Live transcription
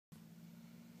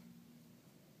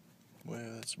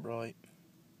Well, that's bright.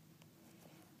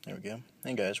 There we go.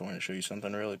 Hey guys, I want to show you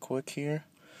something really quick here.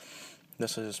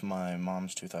 This is my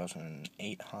mom's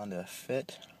 2008 Honda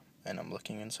Fit, and I'm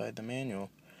looking inside the manual.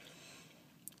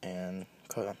 And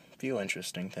a few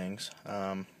interesting things.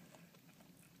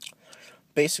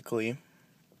 Basically,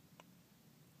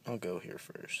 I'll go here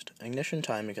first. Ignition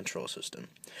timing control system.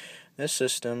 This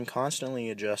system constantly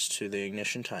adjusts to the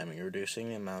ignition timing, reducing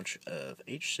the amount of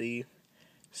HC,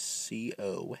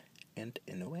 CO, and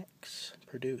NOx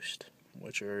produced,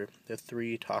 which are the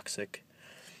three toxic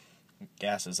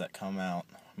gases that come out.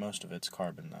 Most of it's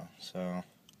carbon though, so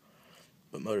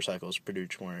but motorcycles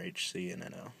produce more HC and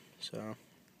NO. So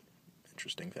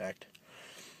interesting fact.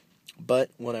 But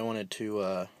what I wanted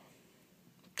to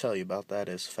tell you about that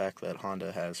is the fact that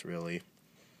Honda has really,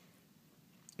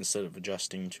 instead of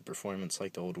adjusting to performance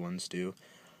like the old ones do,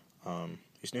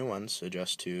 these new ones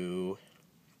adjust to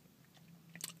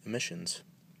emissions,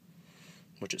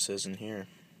 which it says in here.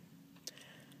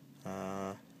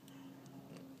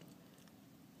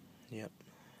 Yep,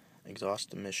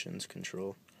 exhaust emissions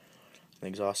control. The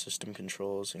exhaust system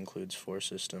controls includes 4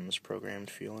 systems: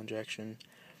 programmed fuel injection,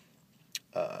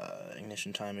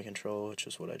 ignition timing control, which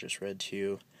is what I just read to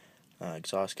you,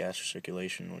 exhaust gas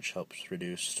recirculation, which helps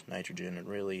reduce nitrogen, and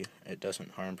really it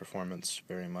doesn't harm performance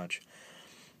very much,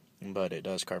 but it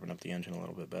does carbon up the engine a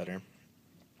little bit better,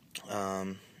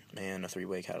 and a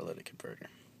 3-way catalytic converter.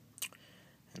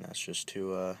 And that's just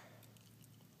to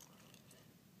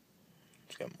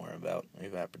it's got more about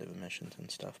evaporative emissions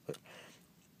and stuff, but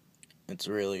it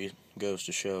really goes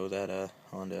to show that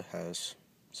Honda has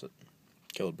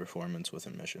killed performance with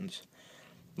emissions,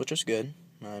 which is good.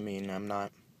 I mean, I'm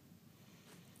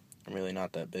really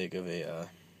not that big of a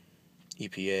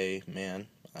EPA man.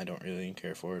 I don't really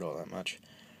care for it all that much.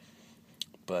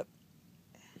 But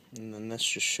and then this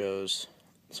just shows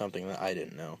something that I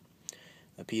didn't know.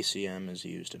 A PCM is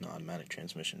used in automatic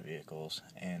transmission vehicles,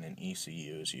 and an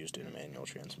ECU is used in a manual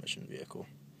transmission vehicle,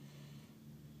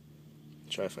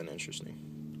 which I find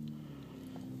interesting.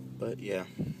 But yeah,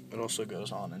 it also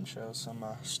goes on and shows some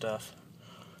stuff.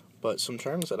 But some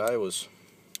terms that I was...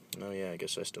 Oh yeah, I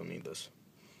guess I still need this.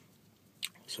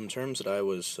 Some terms that I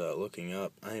was looking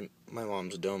up. My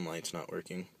mom's dome light's not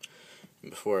working.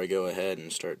 And before I go ahead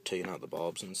and start taking out the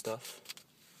bulbs and stuff,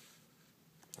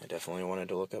 I definitely wanted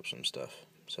to look up some stuff.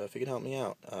 So if you could help me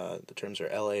out, the terms are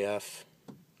LAF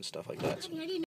and stuff like that. So.